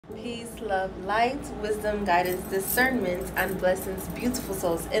Peace, love, light, wisdom, guidance, discernment, and blessings, beautiful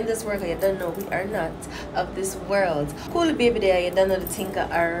souls in this world. You don't know we are not of this world. CoolieBabii there, you don't know the tinker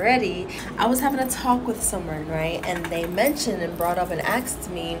already. I was having a talk with someone, right? And they mentioned and brought up and asked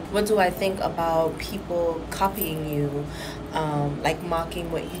me, what do I think about people copying you? Like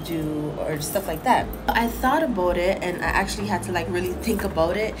mocking what you do or stuff like that. I thought about it and I actually had to like really think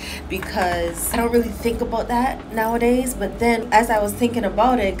about it because I don't really think about that nowadays. But then as I was thinking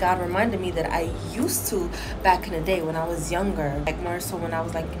about it, God reminded me that I used to back in the day when I was younger, like more so when I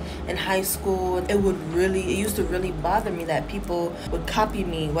was like in high school. It used to really bother me that people would copy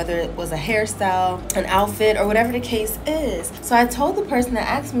me, whether it was a hairstyle, an outfit, or whatever the case is. So I told the person that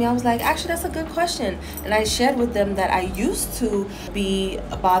asked me, I was like, actually that's a good question. And I shared with them that I used to be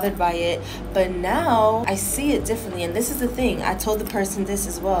bothered by it, but now I see it differently. And this is the thing, I told the person this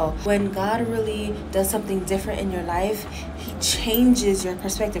as well. When God really does something different in your life, he changes your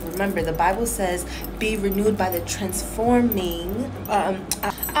perspective. Remember, the Bible says be renewed by the transforming I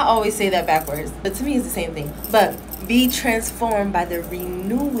always say that backwards, but to me it's the same thing. But be transformed by the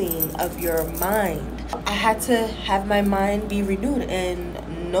renewing of your mind. I had to have my mind be renewed,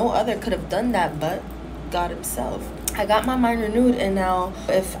 and no other could have done that but God himself. I got my mind renewed, and now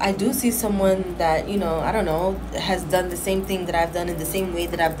if I do see someone that, you know, I don't know, has done the same thing that I've done in the same way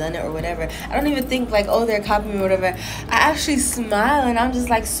that I've done it or whatever, I don't even think like, oh, they're copying me or whatever. I actually smile and I'm just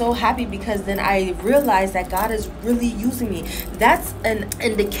like so happy, because then I realize that God is really using me. That's an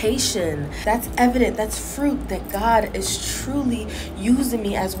indication, that's evident, that's fruit that God is truly using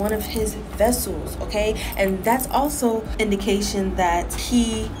me as one of his vessels, okay? And that's also indication that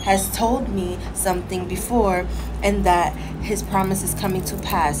he has told me something before, and that his promise is coming to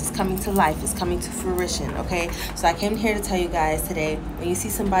pass, it's coming to life, it's coming to fruition, okay? So I came here to tell you guys today, when you see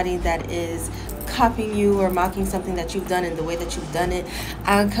somebody that is copying you or mocking something that you've done in the way that you've done it,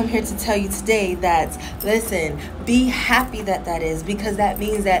 I come here to tell you today that, listen, be happy that that is, because that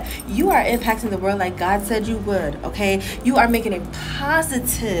means that you are impacting the world like God said you would, okay? You are making a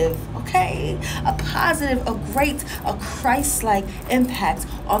positive, okay? A positive, a great, a Christ-like impact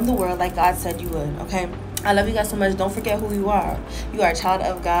on the world like God said you would, okay? I love you guys so much. Don't forget who you are. You are a child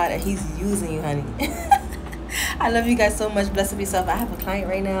of God and he's using you, honey. I love you guys so much. Blessed be yourself. I have a client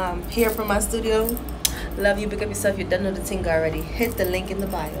right now. I'm here from my studio. Love you. Pick up yourself. You done know the thing already. Hit the link in the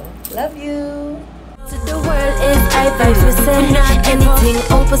bio. Love you. To the world is I vibes with anything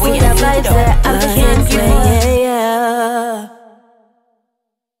opposite of vibes that I can't play, yeah.